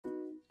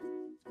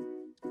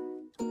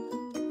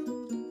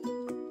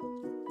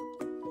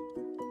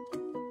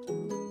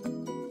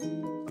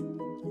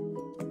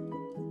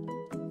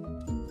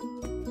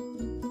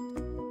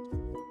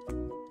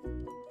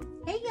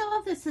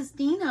this is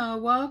Deanna.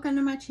 Welcome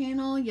to my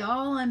channel,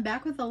 y'all. I'm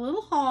back with a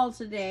little haul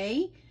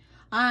today.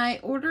 I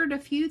ordered a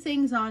few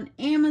things on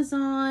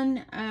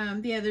Amazon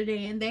the other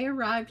day, and they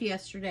arrived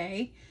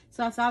yesterday.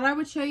 So I thought I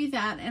would show you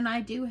that, and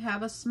I do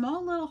have a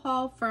small little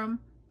haul from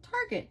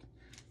Target.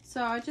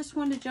 So I just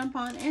wanted to jump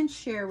on and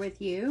share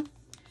with you.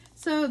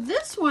 So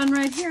this one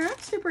right here, I'm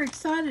super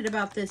excited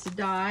about this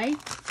die.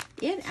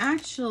 It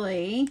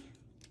actually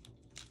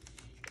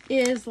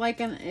is like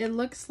it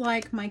looks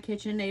like my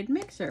KitchenAid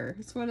mixer.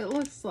 That's what it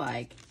looks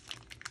like.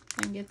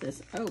 I can get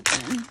this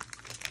open.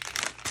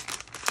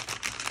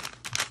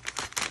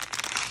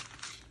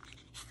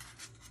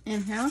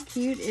 And how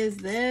cute is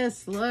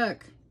this?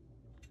 Look,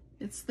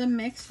 it's the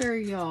mixer,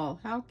 y'all.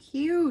 How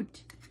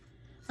cute.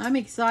 I'm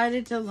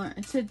excited to learn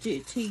to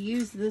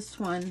use this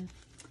one.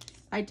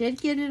 I did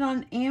get it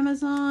on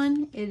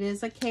Amazon. It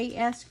is a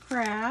KS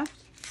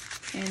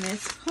Craft, and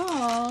it's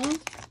called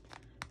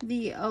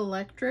the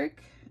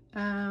electric.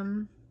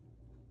 I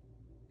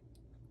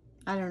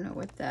don't know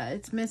what that,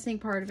 it's missing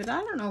part of it. I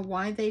don't know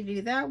why they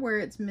do that, where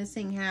it's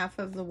missing half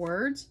of the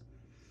words.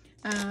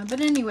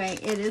 But anyway,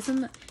 it is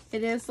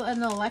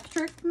an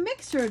electric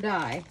mixer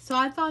die. So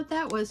I thought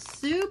that was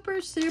super,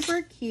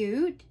 super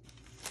cute.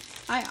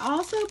 I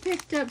also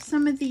picked up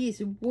some of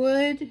these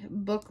wood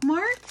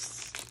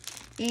bookmarks.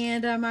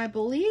 And I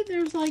believe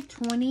there's like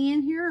 20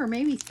 in here, or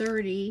maybe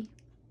 30.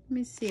 Let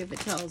me see if it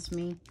tells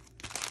me.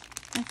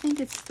 I think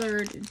it's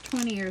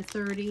 20 or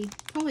 30,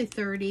 probably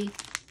 30.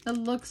 It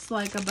looks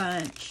like a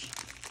bunch.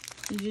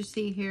 Did you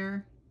see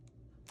here?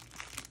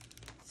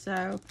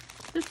 So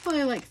there's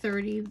probably like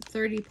 30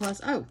 plus.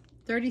 Oh,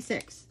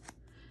 36.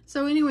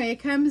 So anyway,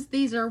 it comes,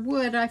 these are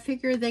wood. I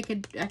figured I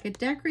could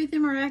decorate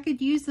them, or I could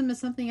use them as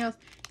something else.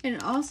 And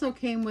it also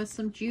came with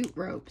some jute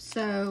rope.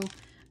 So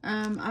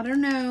I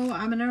don't know.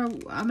 I'm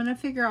gonna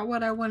figure out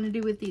what I want to do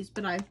with these.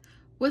 But I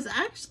was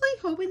actually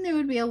hoping they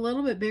would be a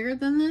little bit bigger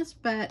than this,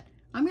 but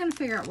I'm going to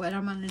figure out what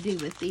I'm going to do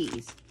with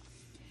these.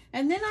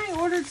 And then I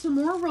ordered some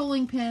more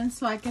rolling pins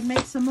so I can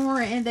make some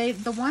more. And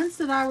the ones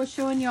that I was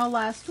showing y'all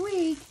last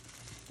week,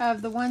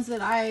 of the ones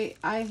that I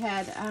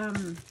had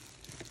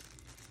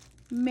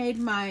made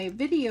my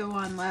video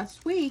on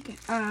last week,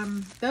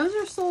 those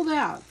are sold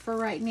out for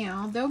right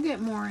now. They'll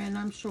get more in,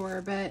 I'm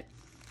sure. But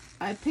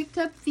I picked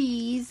up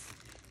these.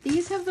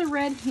 These have the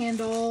red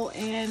handle,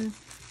 and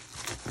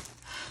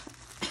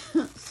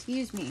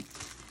excuse me.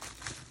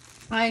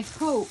 I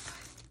hope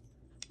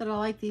that I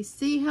like these.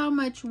 See how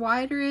much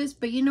wider it is?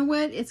 But you know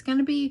what? It's going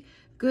to be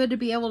good to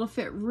be able to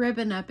fit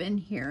ribbon up in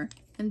here.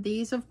 And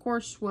these, of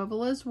course,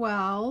 swivel as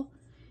well.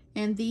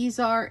 And these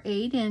are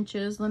 8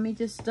 inches. Let me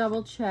just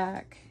double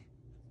check.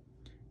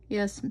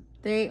 Yes,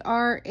 they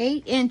are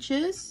 8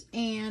 inches.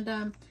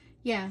 And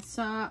yeah,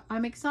 so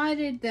I'm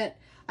excited that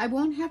I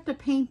won't have to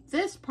paint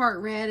this part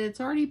red. It's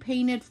already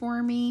painted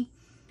for me.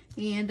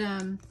 And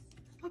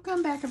I'll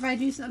come back if I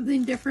do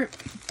something different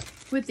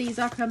with these.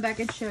 I'll come back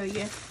and show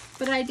you.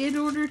 But I did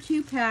order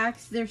 2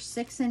 packs. There's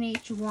 6 in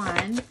each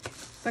one,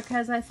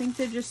 because I think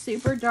they're just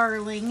super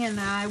darling. And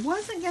I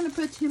wasn't going to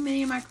put too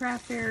many in my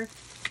craft fair,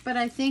 but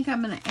I think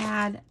I'm going to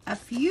add a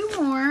few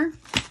more.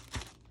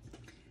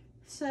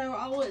 So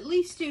I'll at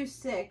least do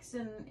 6,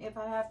 and if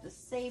I have to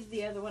save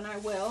the other one, I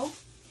will.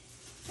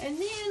 And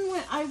then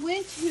when I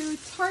went to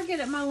Target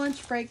at my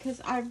lunch break,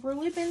 because I've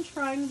really been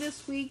trying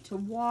this week to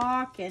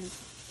walk and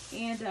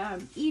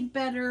eat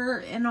better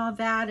and all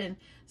that, and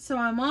so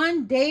I'm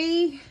on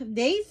day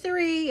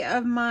 3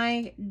 of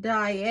my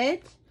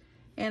diet,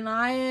 and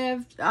I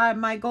have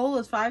my goal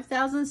is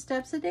 5,000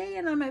 steps a day,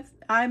 and I'm at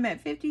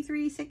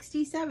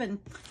 5367.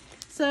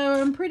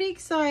 So I'm pretty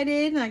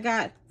excited. I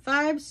got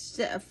 5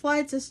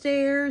 flights of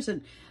stairs,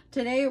 and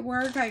today at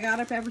work I got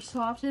up ever so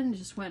often and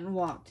just went and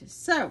walked.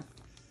 So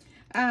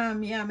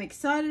yeah, I'm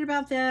excited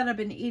about that. I've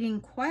been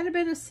eating quite a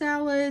bit of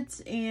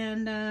salads,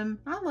 and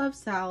I love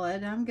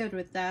salad. I'm good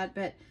with that.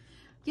 But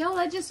y'all,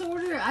 I just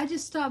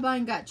stopped by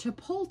and got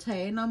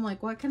Chipotle, and I'm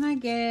like, what can I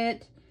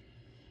get?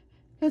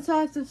 And so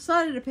I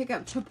decided to pick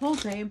up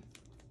Chipotle,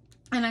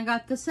 and I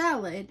got the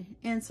salad.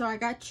 And so I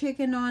got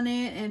chicken on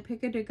it, and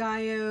pico de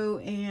gallo,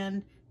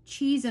 and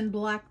cheese, and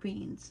black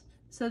beans.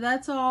 So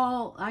that's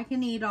all. I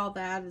can eat all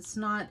that. It's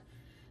not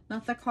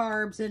the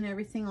carbs and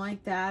everything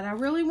like that. I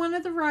really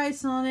wanted the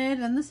rice on it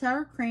and the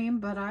sour cream,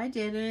 but I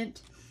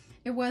didn't.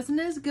 It wasn't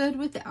as good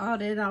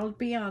without it, I'll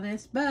be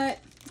honest, but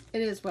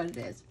it is what it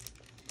is.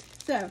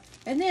 So,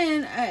 and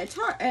then at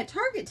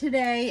Target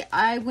today,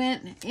 I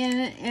went in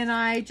and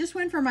I just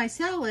went for my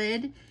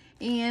salad,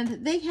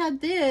 and they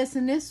had this,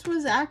 and this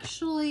was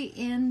actually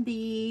in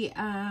the,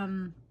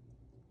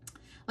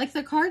 like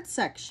the card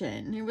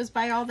section. It was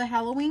by all the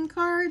Halloween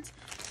cards,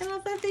 and I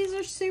thought these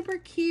are super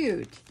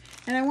cute.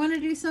 And I want to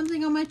do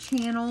something on my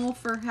channel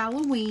for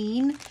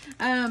Halloween.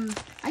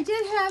 I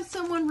did have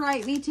someone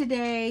write me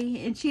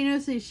today, and she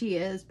knows who she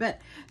is,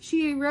 but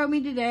she wrote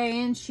me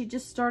today, and she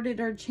just started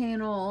her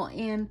channel,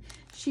 and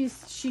she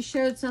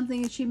showed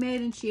something that she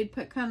made, and she had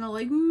put kind of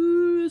like,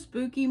 ooh,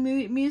 spooky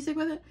music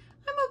with it.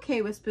 I'm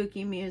okay with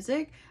spooky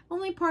music.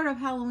 Only part of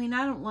Halloween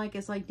I don't like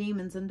is like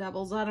demons and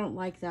devils. I don't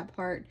like that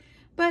part.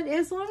 But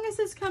as long as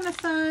it's kind of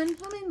fun,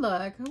 I mean,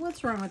 look,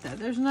 what's wrong with that?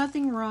 There's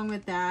nothing wrong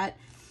with that.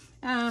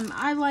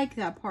 I like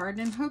that part.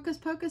 And Hocus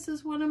Pocus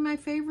is one of my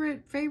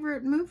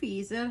favorite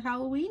movies at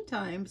Halloween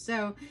time.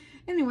 So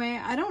anyway,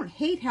 I don't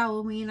hate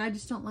Halloween. I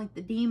just don't like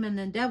the demon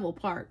and devil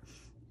part.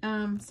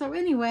 So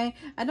anyway,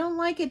 I don't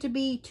like it to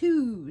be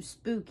too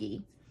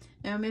spooky.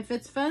 If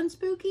it's fun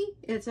spooky,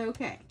 it's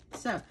okay.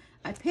 So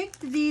I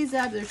picked these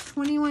up. There's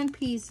 21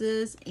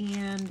 pieces,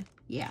 and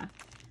yeah,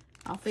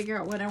 I'll figure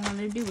out what I want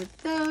to do with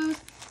those.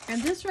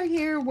 And this right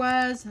here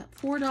was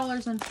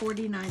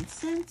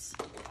 $4.49.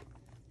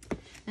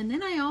 And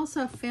then I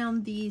also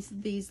found these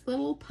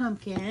little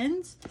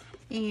pumpkins,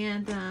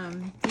 and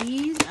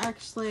these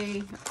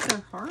actually,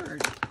 they're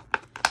hard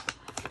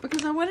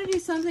because I want to do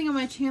something on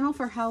my channel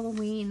for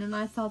Halloween, and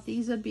I thought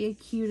these would be a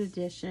cute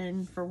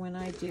addition for when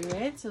I do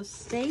it. So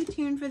stay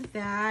tuned for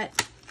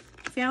that.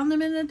 Found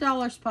them in the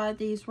dollar spot.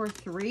 These were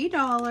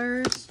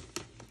 $3,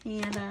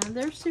 and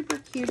they're super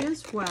cute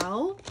as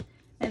well.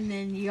 And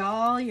then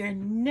y'all, you're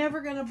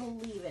never gonna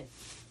believe it.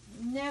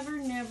 Never,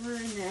 never,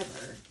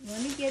 never.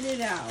 Let me get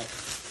it out.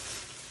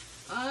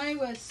 I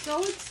was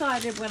so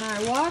excited when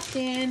I walked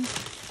in,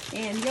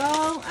 and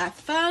y'all, I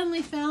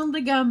finally found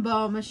the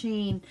gumball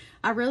machine.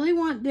 I really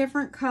want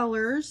different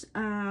colors,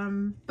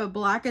 but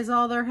black is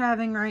all they're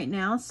having right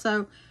now.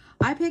 So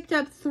I picked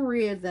up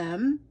 3 of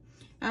them.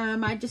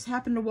 I just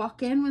happened to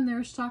walk in when they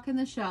were stocking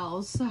the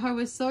shelves. So I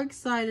was so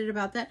excited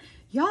about that.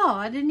 Y'all,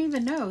 I didn't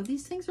even know.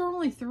 These things are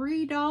only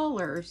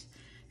 $3.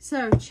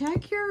 So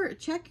check your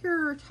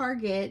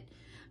Target.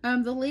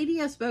 The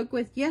lady I spoke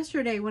with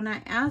yesterday, when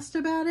I asked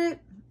about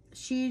it,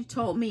 she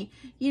told me,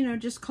 you know,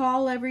 just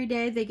call every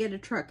day. They get a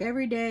truck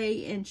every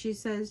day. And she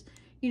says,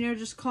 you know,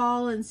 just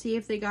call and see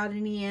if they got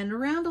any in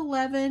around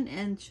 11,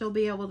 and she'll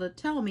be able to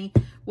tell me.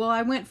 Well,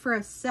 I went for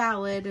a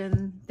salad,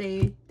 and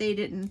they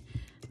didn't,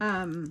 they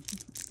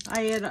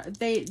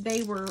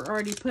were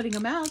already putting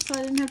them out, so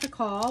I didn't have to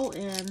call.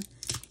 And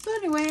so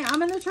anyway, I'm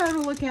going to try to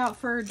look out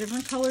for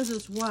different colors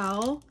as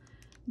well,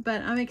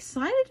 but I'm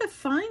excited to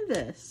find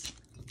this.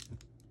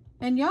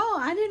 And y'all,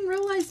 I didn't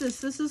realize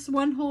this. This is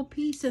one whole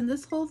piece, and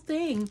this whole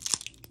thing,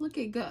 look,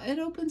 it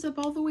opens up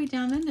all the way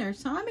down in there.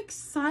 So I'm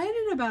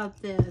excited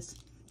about this.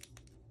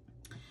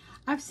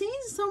 I've seen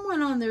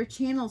someone on their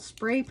channel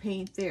spray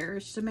paint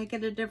theirs to make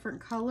it a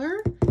different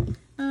color.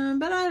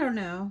 But I don't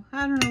know.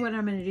 I don't know what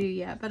I'm going to do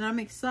yet. But I'm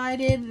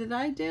excited that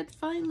I did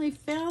finally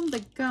found the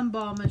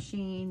gumball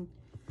machine.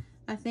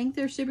 I think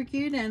they're super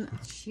cute. And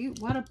shoot,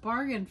 what a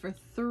bargain for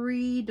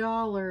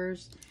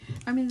 $3.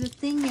 I mean, the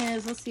thing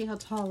is, let's see how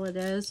tall it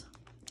is.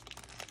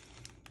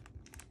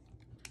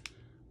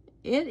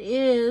 It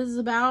is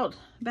about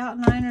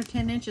 9 or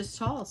 10 inches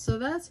tall. So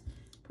that's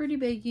pretty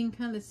big. You can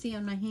kind of see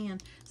on my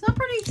hand. So I'm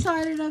pretty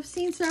excited. I've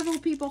seen several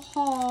people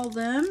haul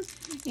them.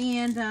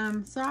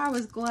 And so I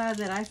was glad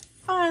that I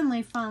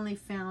finally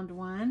found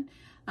one.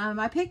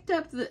 I picked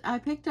up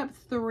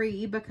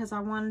 3 because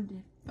I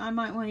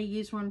might want to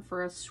use one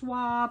for a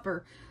swap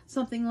or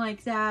something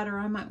like that, or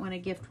I might want to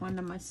gift one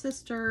to my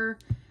sister.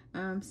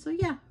 So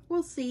yeah,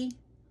 we'll see.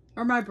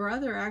 Or my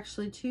brother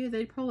actually too.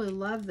 They'd probably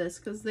love this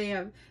because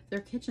their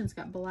kitchen's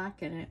got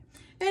black in it.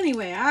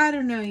 Anyway, I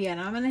don't know yet.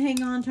 I'm gonna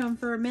hang on to them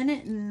for a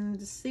minute and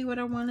just see what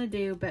I want to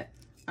do. But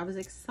I was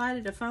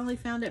excited. I finally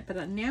found it.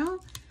 But now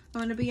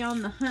I'm gonna be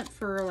on the hunt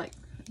for like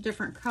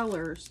different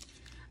colors.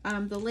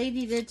 The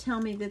lady did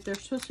tell me that they're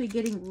supposed to be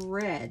getting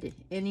red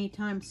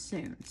anytime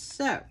soon.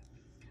 So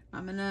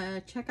I'm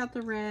gonna check out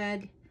the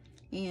red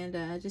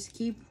and just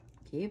keep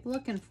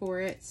looking for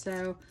it.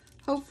 So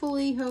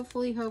hopefully I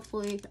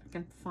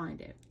can find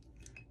it.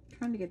 I'm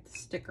trying to get the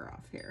sticker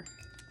off here.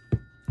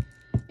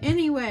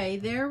 Anyway,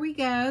 there we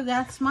go.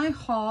 That's my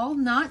haul.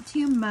 Not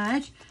too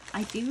much.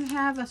 I do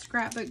have a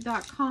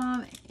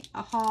scrapbook.com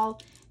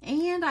haul,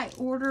 and I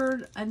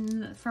ordered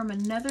from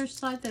another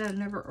site that I've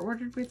never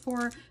ordered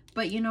before.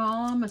 But you know,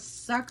 I'm a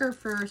sucker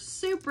for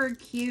super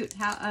cute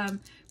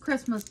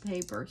Christmas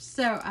paper.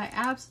 So I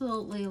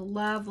absolutely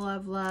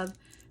love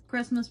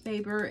Christmas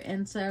paper,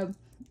 and so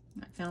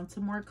I found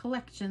some more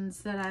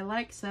collections that I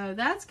like. So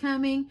that's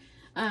coming.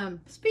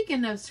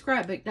 Speaking of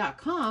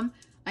scrapbook.com,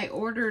 I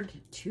ordered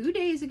 2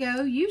 days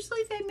ago.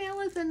 Usually they mail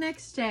it the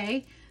next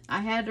day.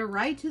 I had to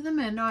write to them,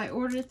 and no, I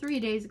ordered 3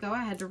 days ago.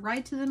 I had to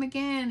write to them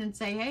again and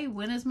say, hey,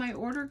 when is my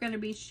order going to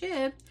be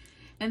shipped?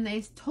 And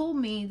they told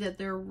me that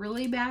they're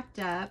really backed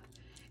up,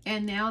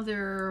 and now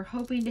they're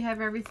hoping to have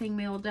everything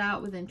mailed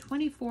out within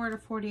 24 to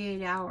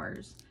 48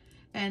 hours.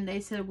 And they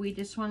said, we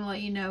just want to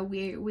let you know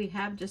we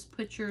have just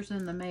put yours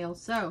in the mail.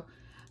 So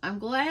I'm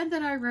glad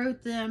that I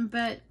wrote them,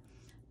 but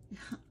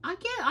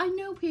I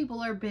know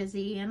people are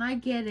busy, and I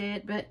get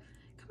it, but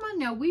come on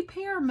now, we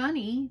pay our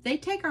money. They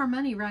take our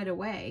money right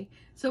away.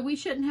 So we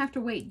shouldn't have to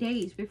wait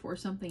days before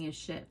something is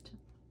shipped.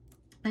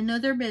 I know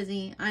they're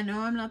busy. I know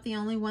I'm not the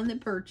only one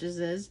that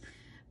purchases,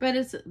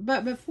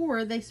 But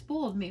before they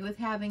spoiled me with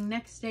having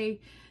next day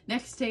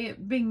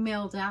it being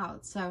mailed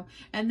out. So,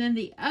 and then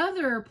the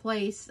other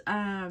place,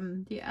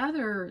 the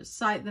other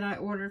site that I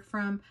ordered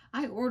from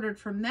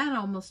that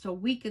almost a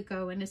week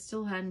ago, and it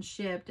still hadn't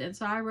shipped. And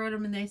so I wrote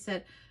them and they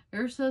said,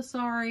 they're so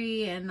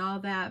sorry and all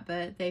that,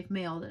 but they've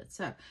mailed it.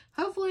 So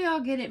hopefully I'll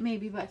get it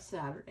maybe by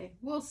Saturday.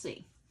 We'll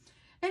see.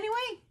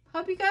 Anyway,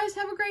 hope you guys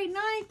have a great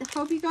night.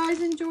 Hope you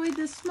guys enjoyed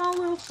this small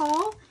little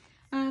haul.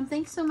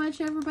 Thanks so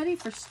much, everybody,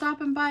 for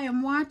stopping by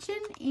and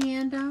watching.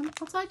 And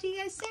I'll talk to you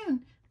guys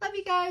soon. Love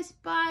you guys.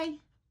 Bye.